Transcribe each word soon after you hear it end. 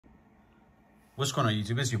What's going on,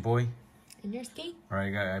 YouTube? It's your boy. And your ski.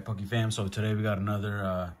 Alright, guys, Poke Fam. So today we got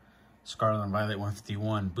another Scarlet and Violet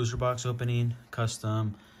 151 booster box opening,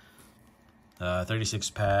 custom, 36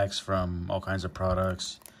 packs from all kinds of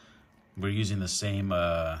products. We're using the same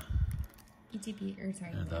the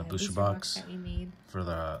booster box that we made for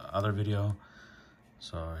the other video.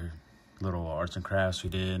 So little arts and crafts we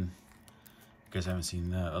did. You guys haven't seen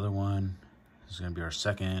that other one. This is gonna be our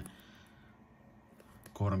second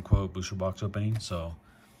quote unquote booster box opening. So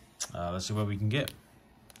let's see what we can get.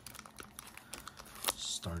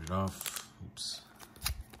 Start it off. Oops.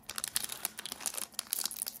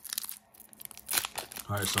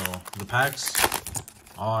 Alright, so the packs,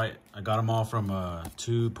 I got them all from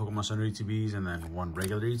 2 Pokemon Center ETBs and then 1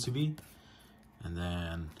 regular ETB. And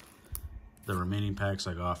then the remaining packs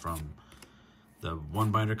I got from the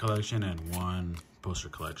 1 binder collection and 1 poster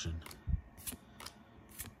collection.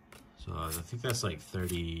 So I think that's like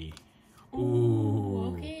 30.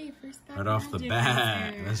 Ooh, okay, first pack right off the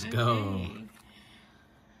bat. Let's go.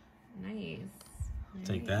 Nice.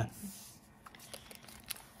 Take that.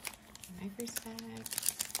 My first pack.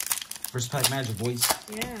 First pack magic, boys.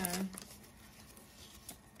 Yeah. I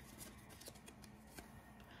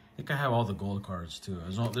think I have all the gold cards too.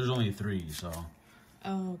 There's only 3, so.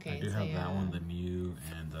 Oh, okay. I do have that one, the Mew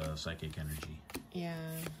and the Psychic Energy. Yeah.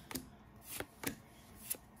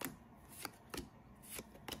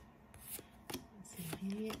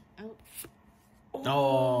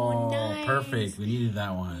 Oh, nice. Perfect. We needed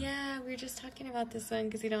that one. Yeah, we were just talking about this one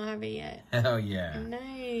because we don't have it yet. Hell yeah.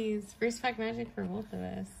 Nice. First pack magic for both of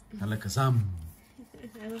us. Alakazam.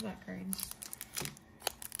 I love that card.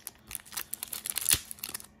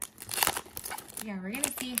 Yeah, we're going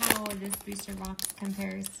to see how this booster box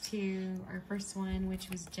compares to our first one, which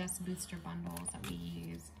was just booster bundles that we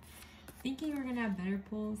used. Thinking we're going to have better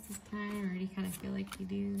pulls this time. I already kind of feel like we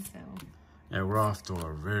do, so. Yeah, we're off to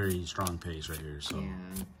a very strong pace right here, so.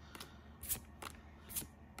 Yeah.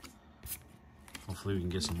 Hopefully we can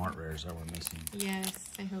get some art rares that we're missing. Yes,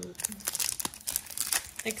 I hope.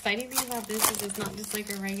 The exciting thing about this is it's not just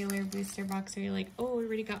like a regular booster box where you're like, oh, I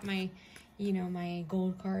already got my, you know, my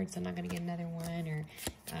gold cards, so I'm not going to get another one, or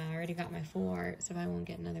I already got my full art, so I won't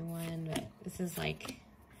get another one. But this is like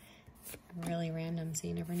really random, so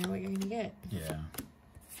you never know what you're going to get. Yeah.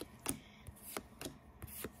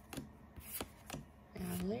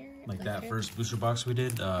 Like that first booster box we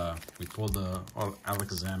did, we pulled the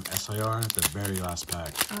Alakazam SIR at the very last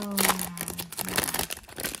pack. Oh, yeah.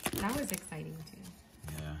 That was exciting too.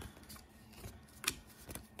 Yeah.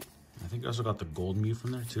 I think I also got the gold Mew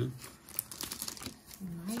from there too.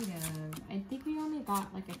 Might have. I think we only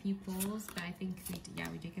got like a few pulls, but I think we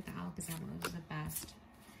did get the Alakazam. It was the best.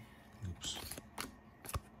 Oops.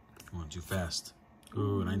 Going too fast.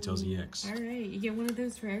 Ooh, Ninetales EX. All right, you get one of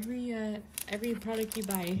those for every product you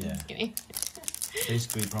buy. Yeah. Just kidding.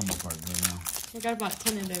 Basically promo card right now. We got about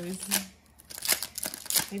 10 of those.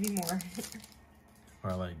 Maybe more.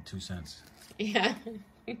 Probably like 2 cents. Yeah.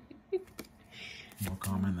 More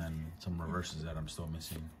common than some reverses that I'm still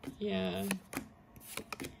missing. Yeah.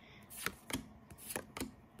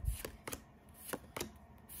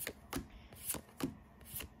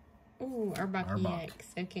 Ooh, Arbok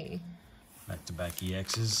EX. Okay. Back-to-back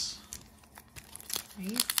EXs.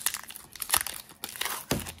 Nice.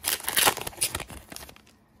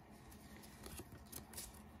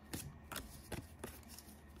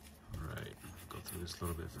 Alright, go through this a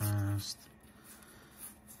little bit fast.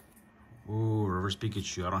 Ooh, Reverse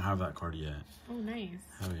Pikachu. I don't have that card yet. Oh, nice.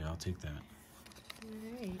 Hell yeah, I'll take that.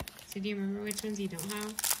 Alright. So do you remember which ones you don't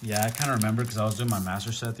have? Yeah, I kind of remember because I was doing my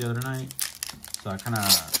master set the other night. So I kind of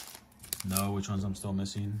know which ones I'm still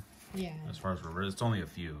missing. Yeah. As far as reverse, it's only a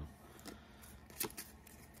few.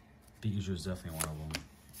 Pikachu is definitely one of them.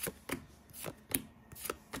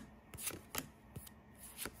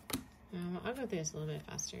 I'll go through this a little bit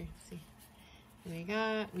faster. Let's see. We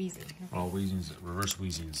got Weezing. Okay. Oh, Weezing's, Reverse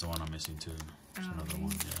Weezing is the one I'm missing too. There's another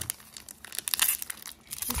one, yeah.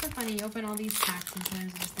 It's so funny. You open all these packs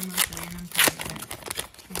sometimes it's the most random card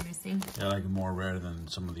that you're missing. Yeah, like more rare than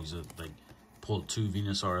some of these, like, pulled 2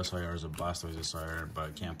 Venusaur SIRs, a Blastoise SIR,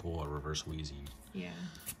 but can't pull a Reverse Weezing. Yeah.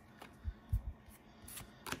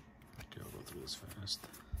 Okay, I'll go through this fast.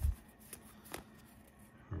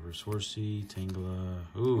 Reverse Horsey, Tangela.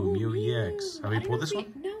 Ooh, Mew EX. Have we pulled this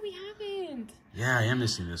one? No, we haven't. Yeah, I am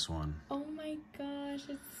missing this one. Oh my gosh,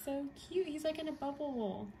 it's so cute. He's like in a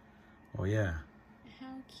bubble. Oh, yeah.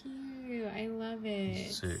 How cute. I love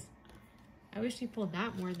it. Sick. I wish we pulled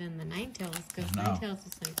that more than the Ninetales, because Ninetales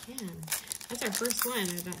is like, man, that's our first one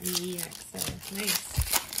of that new EX, so nice.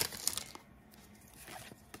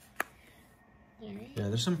 Alright. Yeah,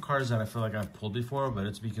 there's some cards that I feel like I've pulled before, but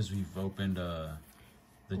it's because we've opened the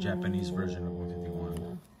Japanese version of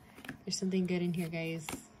 151. There's something good in here, guys.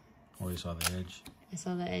 Oh, you saw the edge? I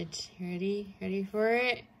saw the edge. You ready? Ready for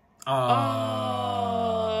it?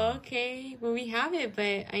 Oh, okay. Well, we have it,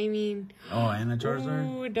 but I mean... Oh, and a Charizard?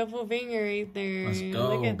 Ooh, double banger right there. Let's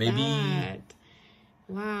go, Look at baby. that.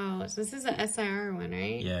 Wow. So this is a SIR one,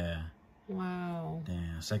 right? Yeah. Wow.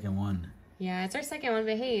 Damn, second one. Yeah, it's our second one,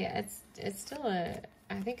 but hey, it's still a...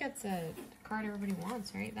 I think it's a card everybody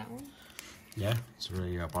wants, right? That one? Yeah, it's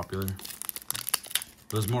very popular.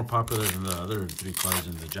 It was more popular than the other 3 cards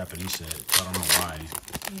in the Japanese set. I don't know why.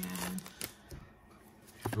 Yeah.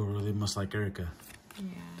 People really must like Erica. Yeah.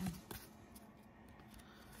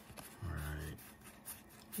 Alright.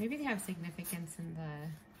 Maybe they have significance in the...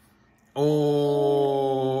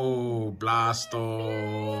 Oh,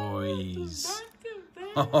 Blastoise.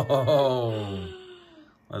 Oh,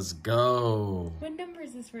 let's go. What number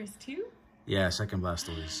is this first? 2? Yeah, second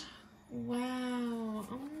Blastoise. Wow.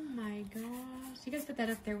 Oh my gosh. You guys put that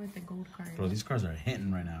up there with the gold card. Bro, these cards are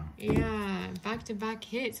hitting right now. Yeah, back-to-back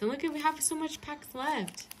hits. And look at, we have so much packs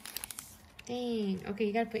left. Dang. Okay,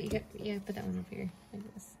 you gotta put that one up here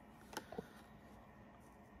like this.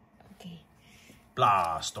 Okay.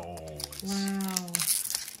 Blastoise. Wow.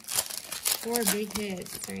 4 big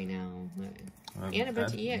hits right now. And a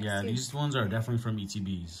bunch of EX. Yeah, too. these ones are definitely from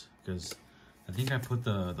ETBs because I think I put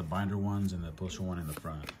the binder ones and the poster one in the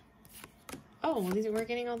front. Oh, well, we're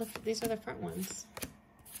getting all these are the front ones.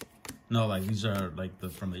 No, like these are like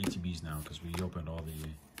from the ETBs now because we opened all the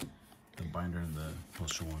binder and the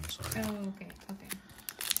poster one. Sorry. Oh, okay, okay.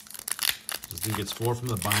 I think it's 4 from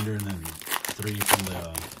the binder and then 3 from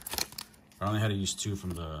the. I only had to use 2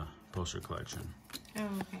 from the poster collection. Oh,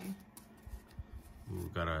 okay. Ooh,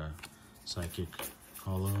 got a psychic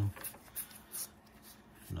hollow.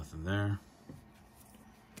 Nothing there.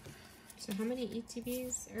 So how many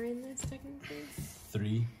ETBs are in this technically?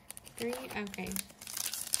 3. 3? Okay.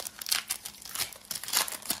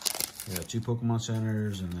 Yeah, 2 Pokemon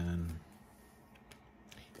centers and then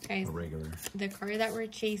Guys, a regular. the card that we're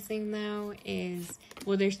chasing though is,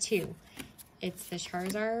 well, there's 2. It's the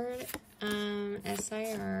Charizard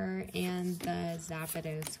SIR and the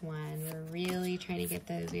Zapdos one. We're really trying to get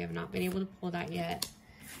those. We have not been able to pull that yet.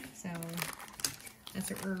 So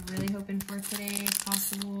that's what we're really hoping for today, if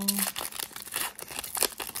possible.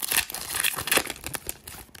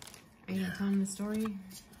 Are you gonna tell them the story?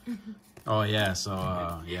 Oh yeah,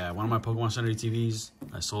 so yeah, one of my Pokemon Center TVs,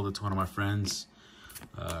 I sold it to one of my friends.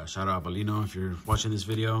 Shout out Balino if you're watching this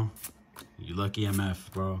video. You lucky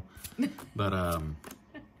MF, bro. But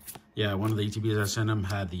yeah, one of the ETBs I sent him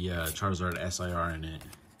had the Charizard SIR in it.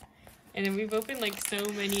 And then we've opened like so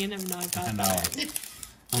many and have not got that.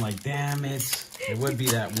 I'm like, damn it. It would be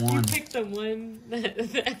that one. You picked the one that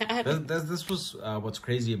had... This was what's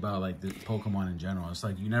crazy about like the Pokemon in general. It's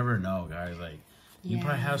like you never know, guys. Like you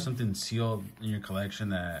probably have something sealed in your collection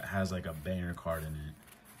that has like a banger card in it.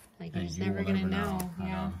 Like you're just never gonna know.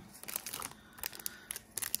 Yeah.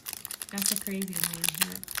 That's the crazy thing.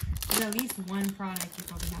 There's at least one product you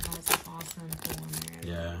probably have that has an awesome pull on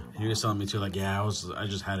there. Yeah, he was telling me too, like, yeah, I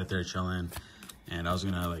just had it there chilling, and I was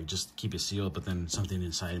gonna like just keep it sealed, but then something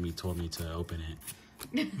inside of me told me to open it.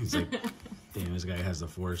 It's like, damn, this guy has the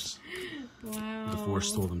force. Wow. The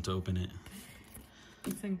force told him to open it.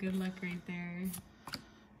 It's some good luck right there.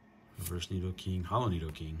 Reverse Nido King, Hollow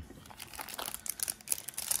Nido King.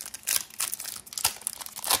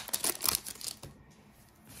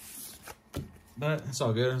 But it's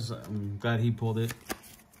all good. I'm glad he pulled it.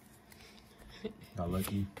 Got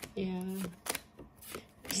lucky. Yeah.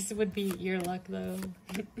 This would be your luck, though.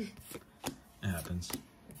 It happens.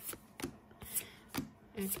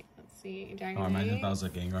 Okay, let's see. Dragonite. Oh, imagine if that was a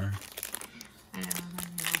Gengar. I know,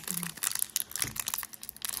 that'd be awesome.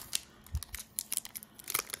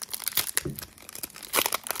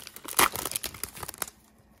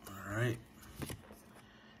 Alright.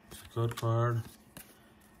 Code card.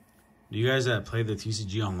 Do you guys that play the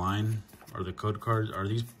TCG online or the code cards, are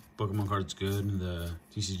these Pokemon cards good in the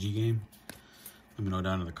TCG game? Let me know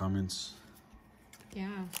down in the comments. Yeah.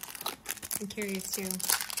 I'm curious too.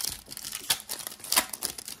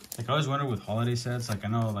 Like I always wonder with holiday sets, like I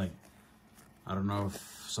know like I don't know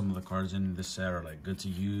if some of the cards in this set are like good to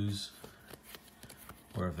use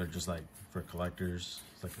or if they're just like for collectors.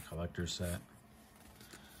 It's like a collector set.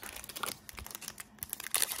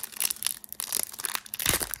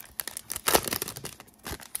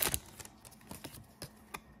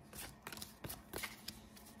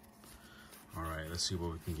 Let's see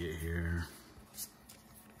what we can get here.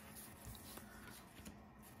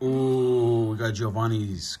 Ooh, we got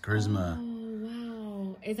Giovanni's Charisma. Oh,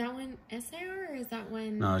 Is that one SAR or is that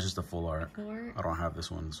one? No, it's just a full art. Full art? I don't have this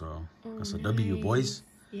one, so that's a nice. W, boys.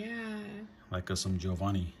 Yeah. Like some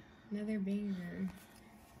Giovanni. Another banger.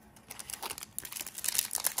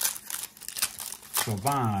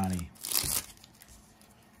 Giovanni.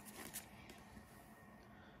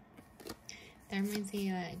 That reminds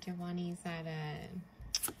me of Giovanni's at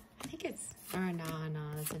I think it's, or no,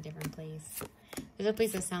 that's a different place. There's a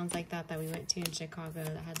place that sounds like that we went to in Chicago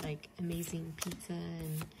that had like amazing pizza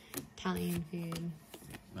and Italian food.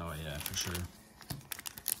 Oh yeah, for sure.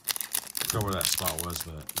 I forgot where that spot was,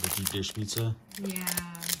 but the deep dish pizza. Yeah.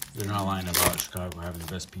 They're not lying about Chicago having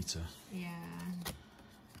the best pizza. Yeah.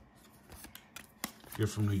 If you're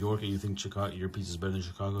from New York and you think Chicago, your pizza's better than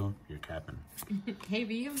Chicago, you're capping. Hey,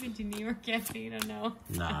 but you haven't been to New York yet, so you don't know.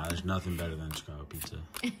 Nah, there's nothing better than Chicago pizza.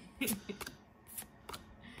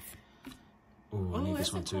 Oh, I need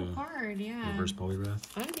this one cool too. Card, yeah. Reverse polygraph.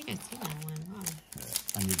 I don't think I've seen that one. Wow. Yeah,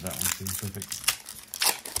 I need that one too.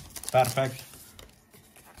 Perfect. Perfect.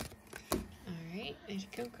 Alright, there's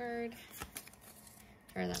your code card.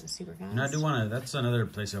 Or that was super fast. And I do want to, that's another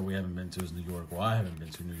place that we haven't been to is New York. Well, I haven't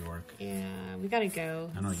been to New York. Yeah, we gotta go.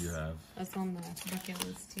 I know you have. That's on the bucket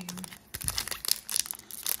list too.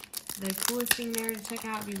 The coolest thing there to check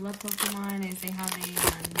out if you love Pokemon is they have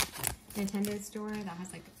a Nintendo store that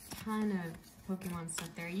has like a ton of Pokemon stuff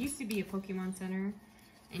there. It used to be a Pokemon center,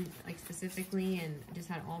 and like specifically, and just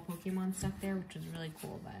had all Pokemon stuff there, which was really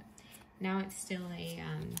cool. But now it's still a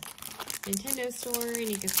Nintendo store, and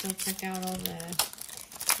you can still check out all the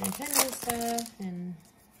Nintendo stuff, and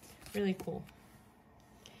really cool.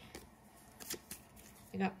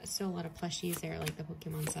 I got still a lot of plushies there, like the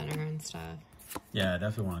Pokemon Center and stuff. Yeah, I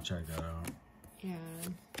definitely want to check that out. Yeah.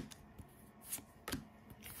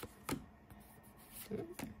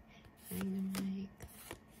 Dynamite.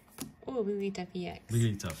 Oh, Wigglytuff EX.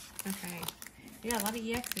 Wigglytuff. Okay. Yeah, a lot of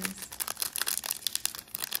EXs.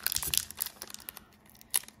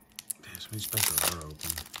 Damn, so many specials are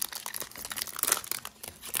open.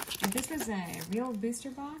 If this was a real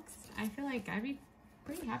booster box, I feel like I'd be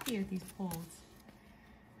pretty happy with these pulls.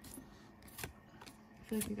 I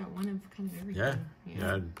feel like we got one of kind of everything.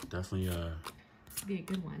 Yeah, definitely be a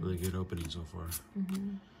good one. Really good opening so far.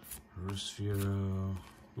 Mm-hmm. Reverse Sphero.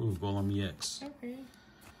 Ooh, Golem EX. Okay.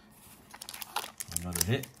 Another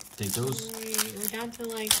hit. Take those. We're down to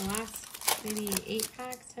like the last maybe 8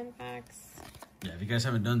 packs, 10 packs. Yeah, if you guys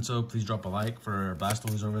haven't done so, please drop a like for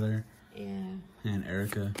Blastoise over there. Yeah. And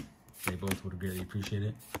Erica. They both would greatly appreciate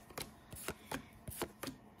it.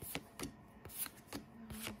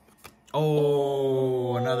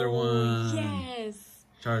 Oh, another one. Yes.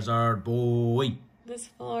 Charizard boy. This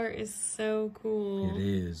floor is so cool. It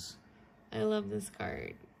is. I love this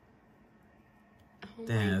card. Oh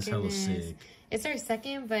damn, that's hella sick. It's our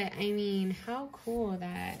second, but I mean, how cool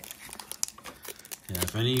that. Yeah,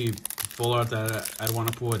 if any full art that I'd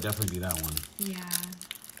want to pull, it'd definitely be that one. Yeah.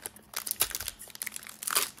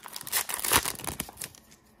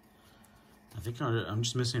 I think I'm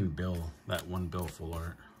just missing Bill, that one Bill full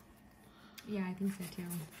art. Yeah, I think so too.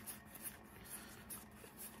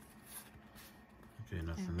 Okay,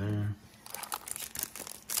 nothing there.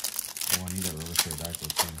 Oh, I need that reverse pterodactyl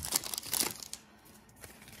too.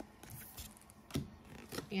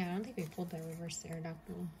 Yeah, I don't think we pulled that reverse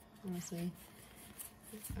pterodactyl, honestly.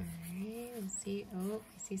 Alright, let's see. Oh,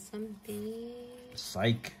 I see something.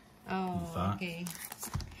 Psych. Oh, okay.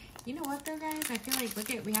 You know what though, guys? I feel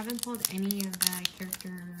like, we haven't pulled any of the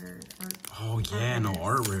character art. Oh yeah, no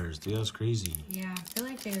art rares. Dude, that's crazy. Yeah, I feel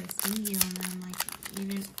like they're stingy on them. Like,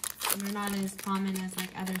 even they're not as common as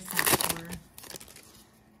like other sets were.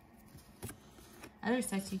 Other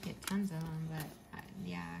sets you get tons of them, but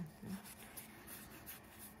yeah,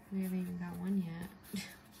 we haven't even got one yet.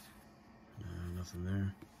 Nothing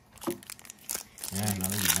there. Yeah, now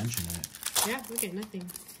that you mention it. Yeah, look at nothing.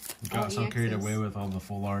 We got so carried away with all the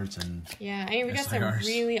full arts and yeah, I mean, we got some SIRs.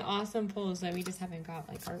 really awesome pulls that we just haven't got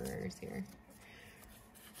like art rares here.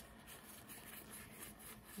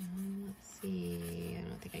 Let's see. I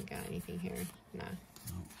don't think I got anything here. Nah.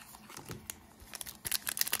 Nope.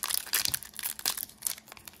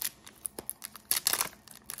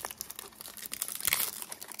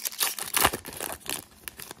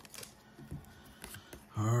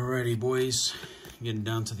 Alrighty, boys. Getting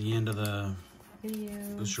down to the end of the Video.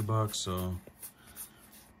 booster box, so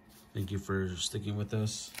thank you for sticking with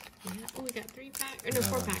us. Yeah. Oh, we got 3 packs. Or no,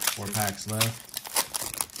 4 packs. 4 packs left.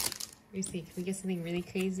 Let me see. Can we get something really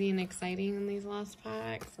crazy and exciting in these last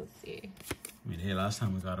packs? Let's see. I mean, hey, last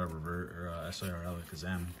time we got a SIR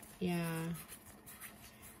Alakazam. Yeah.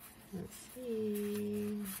 Let's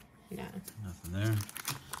see. Yeah. Nothing there.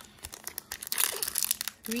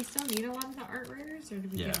 Do we still need a lot of the art rares, or do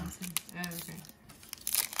we get some? Oh, okay.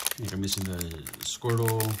 You're missing the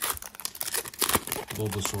Squirtle,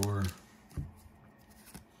 Bulbasaur,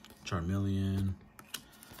 Charmeleon,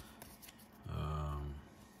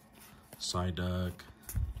 Psyduck,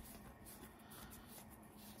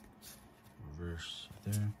 reverse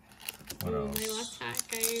there. What else? My last pack,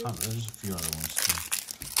 guys. Oh, there's a few other ones too.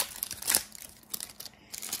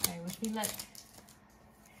 Alright, wish me luck.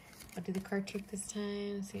 I'll do the card trick this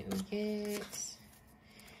time. Let's see what we get.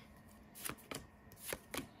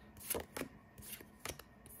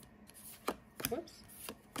 Whoops.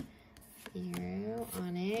 Hero,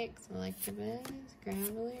 Onyx, Electabuzz,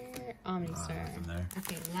 Graveler, Omnistar. Nothing there.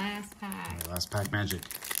 Okay, last pack. Right, last pack magic.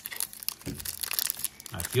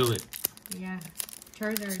 I feel it. Yeah.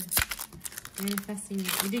 Charizard. Manifesting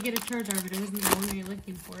it. We did get a Charizard, but it wasn't the one we were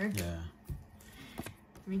looking for. Yeah.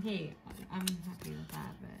 I mean, hey, I'm happy with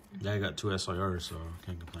that, but... Yeah, I got 2 SIRs, so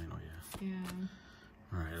can't complain. Oh, yeah.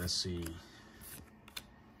 Yeah. Alright, let's see.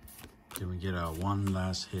 Can we get a one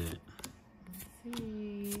last hit? Let's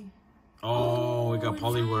see. Oh, we got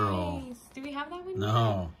Poliwhirl. Nice. Do we have that one?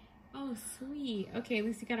 No. Yet? Oh, sweet. Okay, at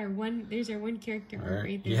least we got our one. There's our one character art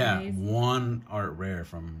right there. Yeah, guys. one art rare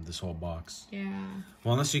from this whole box. Yeah.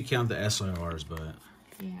 Well, unless you count the SIRs, but...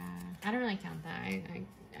 Yeah. I don't really count that.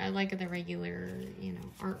 I like the regular, you know,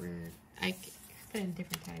 art rare. I put it in a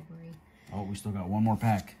different category. Oh, we still got one more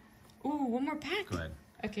pack. Ooh, one more pack. Go ahead.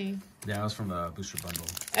 Okay. Yeah, that was from the booster bundle.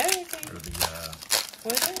 Oh, okay. Or the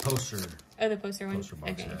What was it? poster. Oh, the poster one? Poster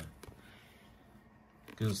box, okay. yeah.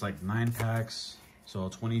 Because it's like 9 packs, so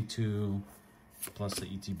 22 plus the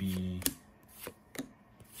ETB.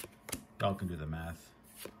 Y'all can do the math.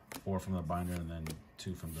 4 from the binder and then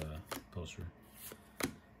 2 from the poster.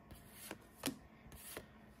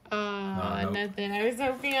 Nope. Nothing. I was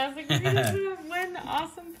hoping. I was like, we're gonna have one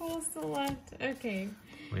awesome pull still left. Okay.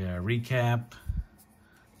 Well, yeah, recap.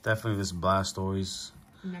 Definitely this Blastoise.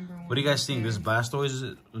 Number 1. What do you guys think? This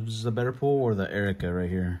Blastoise is a better pull or the Erica right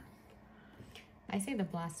here? I say the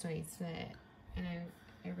Blastoise, but I know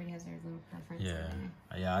everybody has their little preference.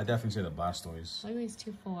 Yeah. Yeah, I definitely say the Blastoise. Look at these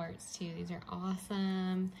 2 full arts too. These are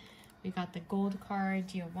awesome. We got the gold card,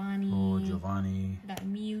 Giovanni. Oh, Giovanni. That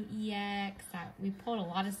Mew EX. That we pulled a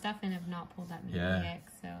lot of stuff and have not pulled that Mew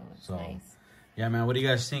EX, so it's nice. Yeah, man, what do you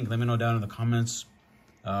guys think? Let me know down in the comments.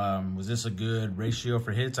 Was this a good ratio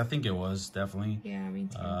for hits? I think it was, definitely. Yeah, me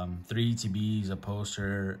too. 3 ETBs, a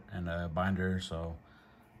poster, and a binder. So,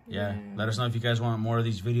 yeah, let us know if you guys want more of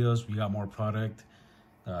these videos. We got more product.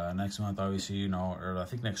 Next month, obviously, you know, or I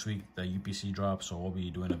think next week, the UPC drops. So, we'll be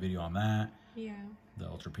doing a video on that. Yeah. The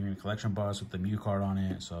Ultra Premium Collection box with the Mew card on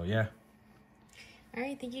it. So, yeah. All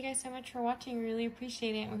right, thank you guys so much for watching. Really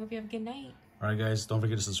appreciate it. We hope you have a good night. All right, guys, don't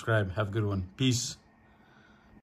forget to subscribe. Have a good one. Peace.